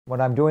When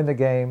I'm doing the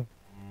game,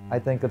 I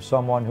think of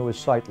someone who is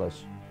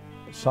sightless,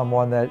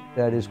 someone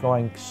that is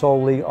going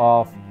solely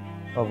off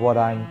of what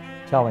I'm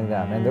telling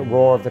them and the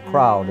roar of the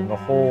crowd and the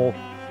whole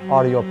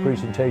audio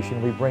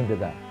presentation we bring to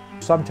them.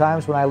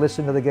 Sometimes when I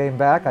listen to the game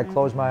back, I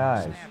close my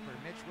eyes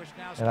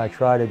and I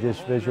try to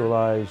just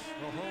visualize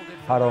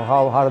how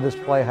did this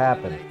play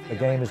happen. The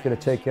game is going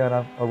to take you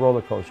on a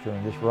roller coaster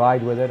and just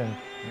ride with it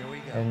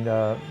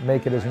and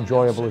make it as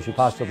enjoyable as you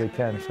possibly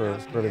can for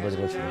everybody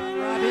listening.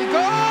 Robbie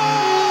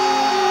Gould!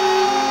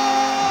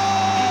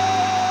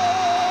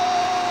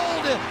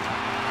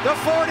 The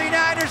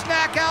 49ers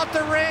knock out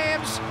the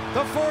Rams.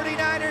 The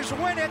 49ers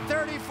win it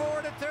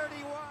 34-31.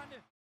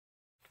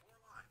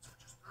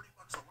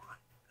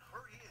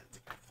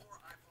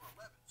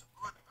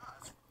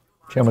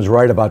 Tim was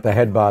right about the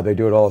head bob. They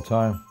do it all the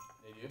time.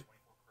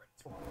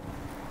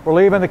 We're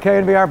leaving the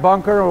KNBR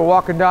bunker. We're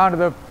walking down to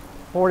the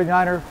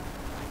 49er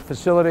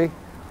facility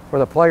where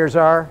the players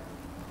are,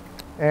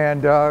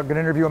 and going to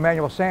interview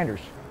Emmanuel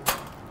Sanders.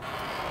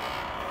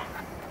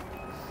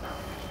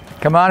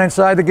 Come on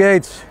inside the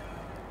gates.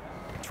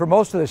 For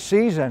most of the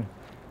season,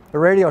 the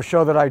radio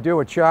show that I do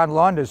with John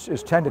Lund is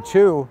 10 to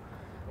 2,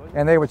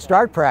 and they would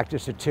start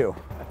practice at 2.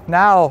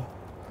 Now,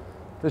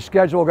 the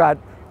schedule got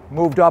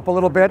moved up a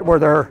little bit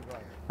where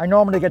I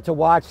normally get to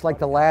watch like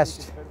the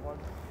last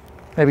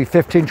maybe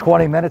 15,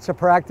 20 minutes of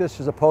practice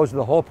as opposed to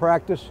the whole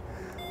practice.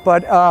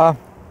 But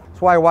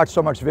that's why I watch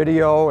so much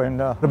video, and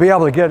to be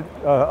able to get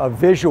a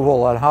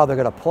visual on how they're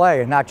going to play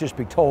and not just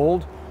be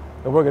told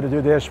that we're going to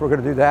do this, we're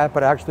going to do that,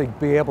 but actually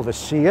be able to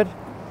see it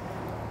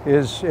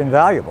is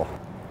invaluable.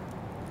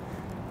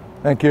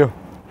 Thank you.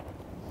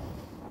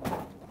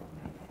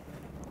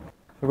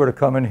 We're going to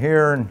come in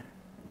here, and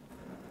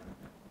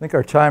I think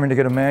our timing to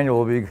get Emmanuel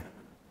will be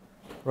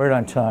right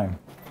on time.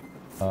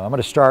 I'm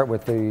going to start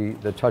with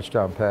the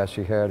touchdown pass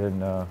he had in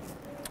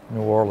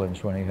New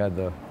Orleans when he had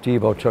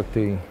Debo took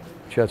the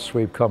jet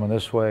sweep coming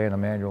this way and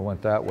Emmanuel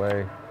went that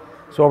way.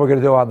 So what we're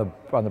going to do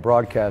on the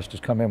broadcast is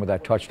come in with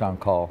that touchdown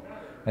call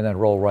and then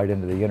roll right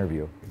into the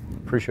interview.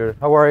 Appreciate it.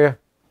 How are you?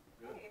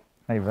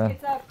 How you been?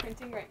 It's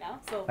printing right now.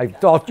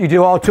 So you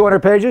do all 200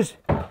 pages?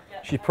 Yeah.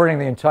 She's printing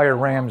the entire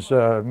Rams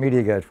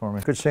media guide for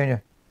me. Good seeing you.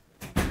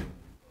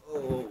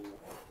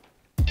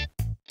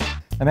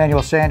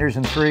 Emmanuel Sanders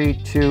in 3,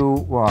 2,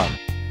 1.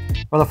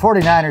 Well, the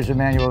 49ers,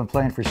 Emmanuel, have been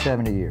playing for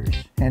 70 years,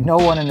 and no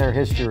one in their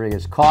history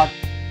has caught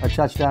a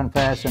touchdown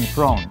pass and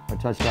thrown a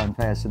touchdown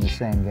pass in the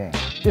same game.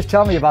 Just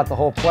tell me about the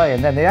whole play,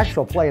 and then the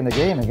actual play in the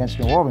game against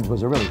New Orleans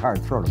was a really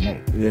hard throw to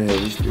make. Yeah, it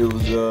was cool.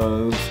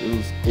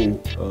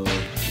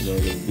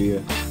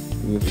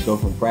 We have to go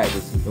from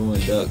practice to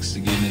throwing ducks To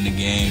getting in the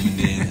game, and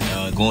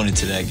then going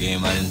into that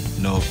game, I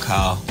didn't know if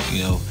Kyle,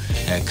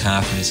 had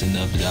confidence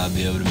enough that I'd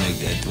be able to make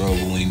that throw.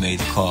 But when he made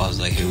the call, I was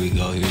like, here we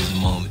go, here's the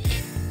moment.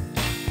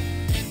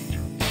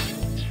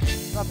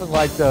 Nothing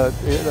like the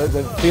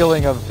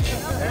feeling of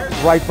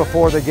right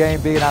before the game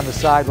being on the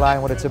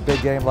sideline when it's a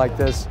big game like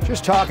this.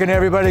 Just talking to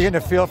everybody, getting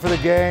a feel for the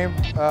game.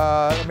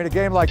 I mean, a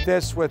game like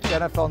this with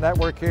NFL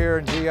Network here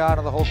and Dion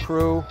and the whole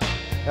crew,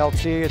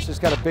 LT, it's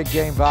just got a big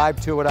game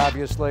vibe to it,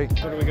 obviously.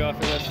 Where do we go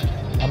after this?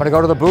 I'm going to go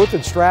to the booth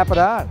and strap it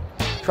on.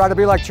 Try to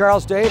be like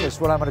Charles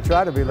Davis, what I'm going to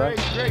try to be like.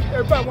 Great.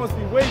 Everybody wants to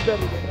be way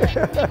better than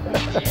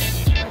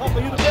that.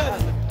 Papa, you the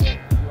best.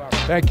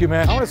 Thank you,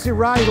 man. I want to see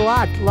Ronnie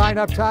Lott line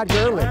up Todd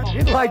Gurley.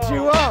 He'd light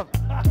you up.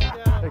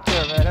 Take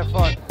care, man. Have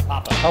fun.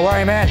 Papa. How are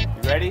you, man?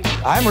 You ready?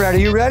 I'm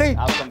ready. You ready?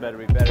 Outcome better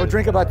be better. We'll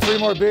drink about 3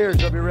 more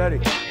beers. I'll be ready.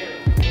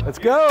 Let's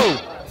go.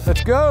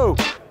 Let's go.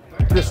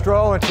 Just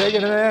stroll and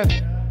taking it in.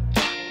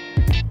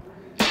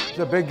 It's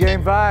a big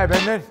game vibe,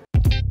 isn't it?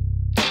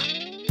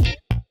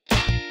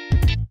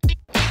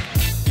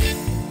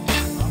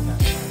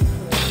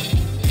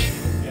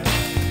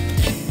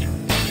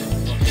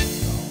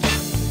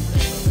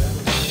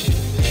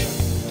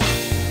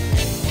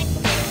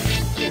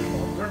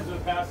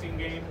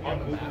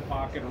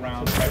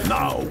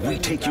 Now, we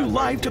take you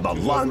live to the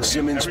Lon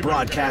Simmons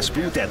broadcast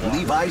booth at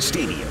Levi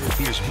Stadium.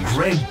 Here's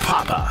Greg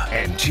Papa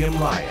and Tim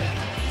Ryan.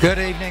 Good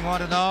evening,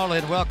 one and all,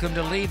 and welcome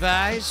to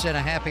Levi's, and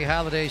a happy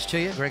holidays to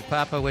you. Greg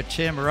Papa with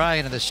Tim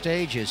Ryan, and the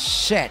stage is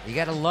set. You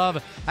gotta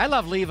love, I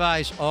love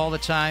Levi's all the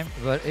time,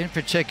 but in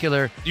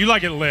particular, you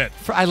like it lit.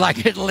 I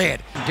like it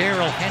lit.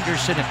 Darrell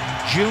Henderson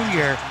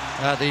Jr.,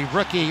 the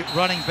rookie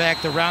running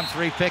back, the round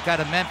 3 pick out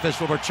of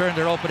Memphis, will return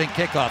their opening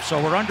kickoff.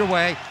 So we're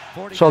underway.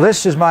 So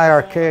this is my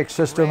archaic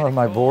system of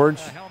my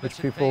boards, which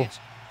people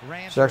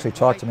actually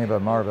talk to me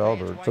about Marv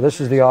Albert. So this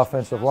is the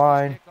offensive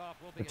line,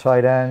 the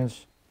tight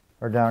ends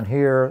are down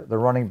here, the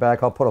running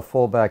back, I'll put a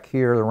fullback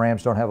here. The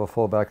Rams don't have a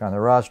fullback on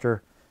their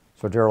roster.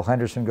 So Darrell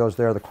Henderson goes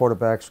there, the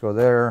quarterbacks go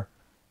there,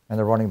 and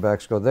the running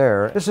backs go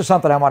there. This is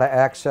something I want to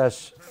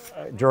access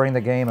during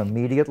the game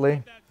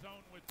immediately.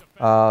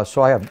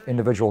 So I have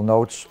individual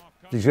notes,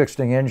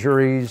 existing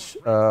injuries,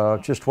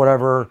 just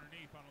whatever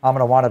I'm going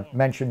to want to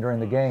mention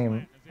during the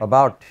game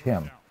about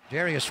him.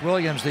 Darius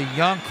Williams, the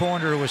young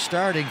corner who was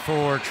starting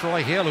for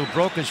Troy Hill, who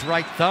broke his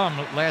right thumb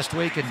last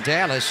week in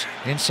Dallas.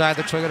 Inside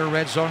the Toyota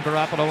red zone,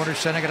 Garoppolo under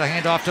center, got a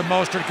handoff to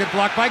Mostert. Good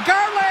block by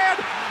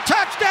Garland.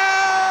 Touchdown!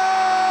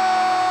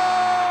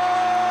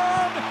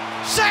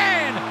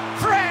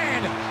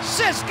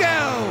 Cisco!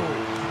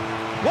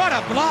 What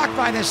a block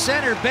by the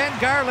center, Ben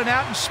Garland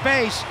out in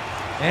space.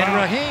 And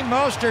wow. Raheem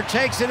Mostert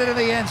takes it into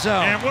the end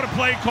zone. And what a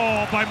play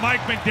call by Mike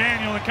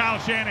McDaniel and Kyle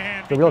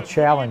Shanahan. The real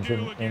challenge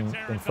in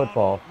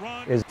football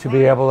is to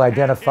be able to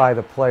identify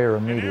the player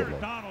immediately.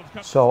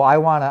 So I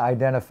want to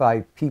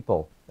identify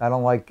people. I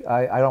don't want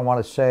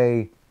to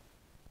say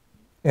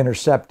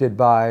intercepted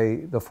by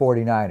the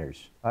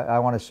 49ers. I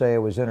want to say it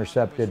was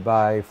intercepted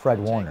by Fred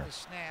Warner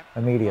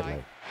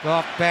immediately.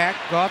 Goff back,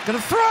 Goff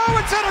gonna throw,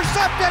 it's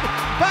intercepted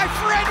by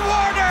Fred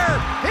Warner!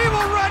 He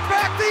will run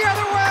back the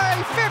other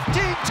way,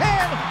 15,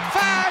 10,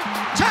 5,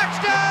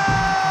 touchdown!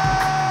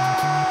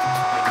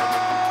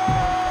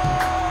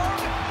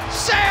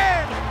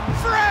 San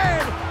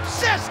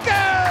Francisco!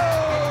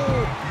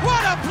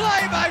 What a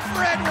play by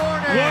Fred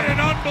Warner! What an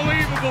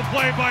unbelievable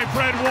play by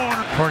Fred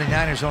Warner.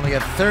 49ers only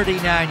have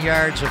 39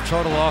 yards of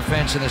total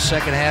offense in the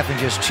second half and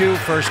just 2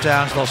 first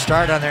downs. They'll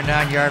start on their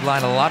 9-yard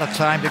line. A lot of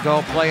time to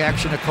go. Play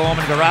action to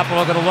Coleman.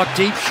 Garoppolo going to look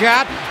deep.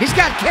 Shot. He's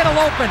got Kittle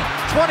open.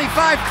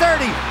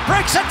 25-30.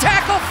 Breaks a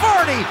tackle.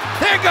 40.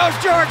 There goes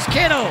George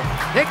Kittle.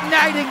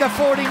 Igniting the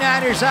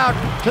 49ers out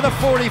to the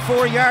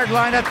 44-yard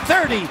line. A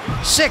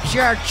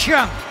 36-yard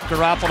chunk.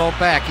 Garoppolo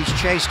back. He's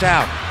chased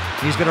out.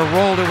 He's going to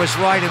roll to his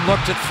right and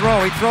look to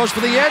throw. He throws for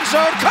the end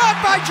zone. Caught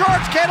by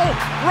George Kittle.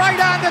 Right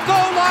on the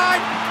goal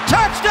line.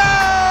 Touchdown!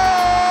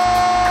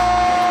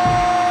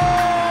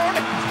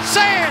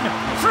 San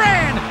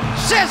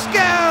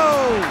Francisco!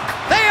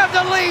 They have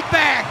the lead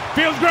back.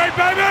 Feels great,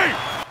 baby!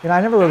 You know, I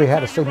never really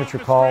had a signature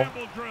call.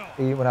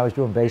 When I was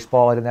doing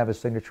baseball, I didn't have a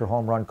signature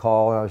home run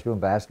call. When I was doing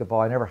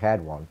basketball, I never had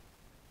one.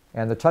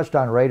 And the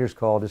touchdown Raiders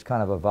call just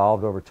kind of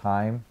evolved over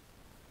time.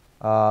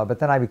 But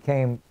then I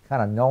became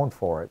kind of known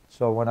for it.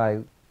 So when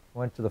I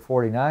went to the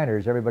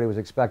 49ers, everybody was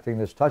expecting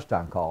this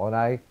touchdown call. And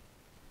I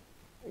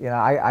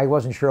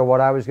wasn't sure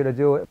what I was going to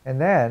do. And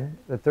then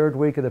the third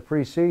week of the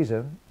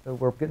preseason,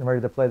 we're getting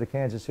ready to play the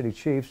Kansas City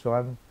Chiefs. So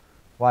I'm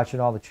watching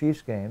all the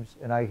Chiefs games.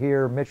 And I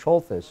hear Mitch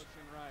Holthus,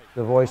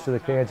 the voice of the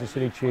Kansas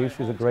City Chiefs,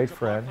 who's a great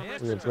friend.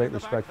 We have great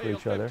respect for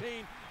each other.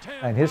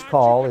 And his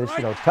call is,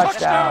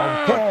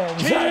 touchdown,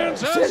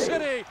 Kansas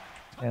City.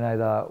 And I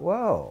thought,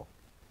 whoa.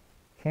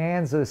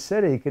 Kansas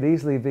City could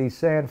easily be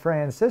San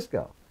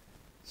Francisco.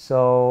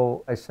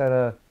 So I sent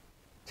a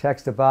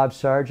text to Bob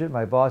Sargent,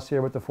 my boss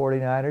here with the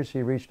 49ers.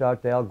 He reached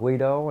out to Al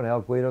Guido, and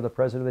Al Guido, the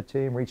president of the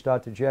team, reached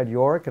out to Jed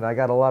York, and I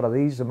got a lot of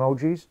these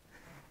emojis,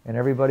 and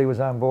everybody was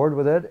on board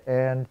with it.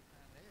 And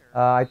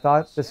I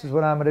thought, this is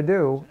what I'm going to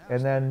do.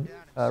 And then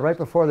right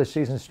before the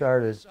season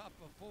started,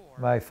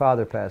 my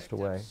father passed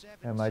away,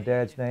 and my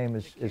dad's name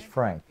is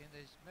Frank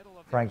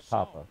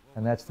Papa,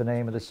 and that's the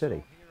name of the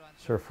city.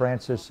 Sir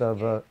Francis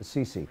of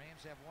Assisi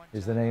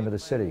is the name of the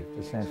city,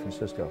 of San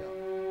Francisco.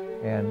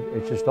 And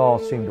it just all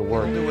seemed to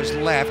work. To his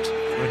left,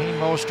 Raheem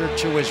Mostert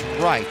to his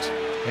right.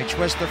 They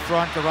twist the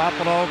front.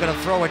 Garoppolo going to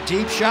throw a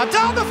deep shot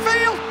down the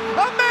field.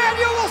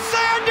 Emmanuel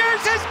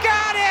Sanders has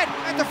got it!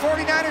 And the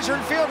 49ers are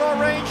in field goal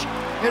range.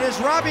 It is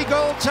Robbie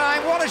Gould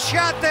time. What a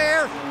shot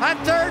there on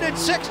 3rd and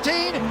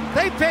 16.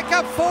 They pick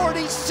up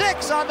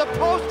 46 on the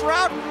post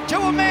route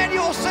to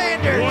Emmanuel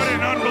Sanders. What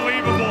an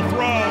unbelievable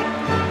throw.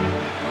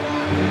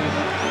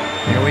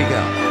 Here we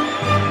go.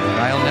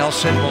 Kyle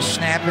Nelson will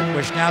snap it.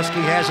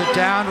 Wisnowski has it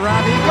down.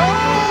 Robbie Gould!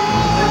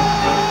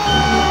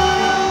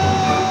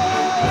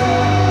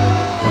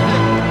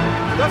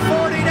 The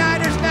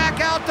 49ers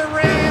knock out the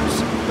Rams.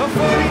 The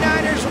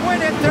 49ers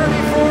win it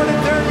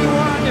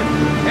 34-31.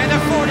 And the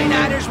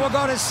 49ers will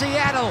go to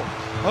Seattle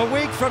a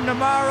week from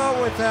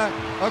tomorrow with a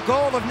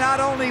goal of not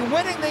only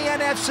winning the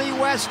NFC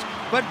West,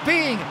 but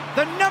being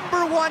the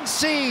 #1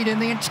 seed in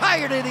the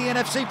entirety of the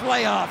NFC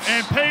playoffs.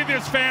 And pay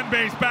this fan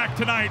base back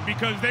tonight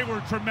because they were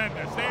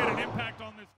tremendous. They had an impact.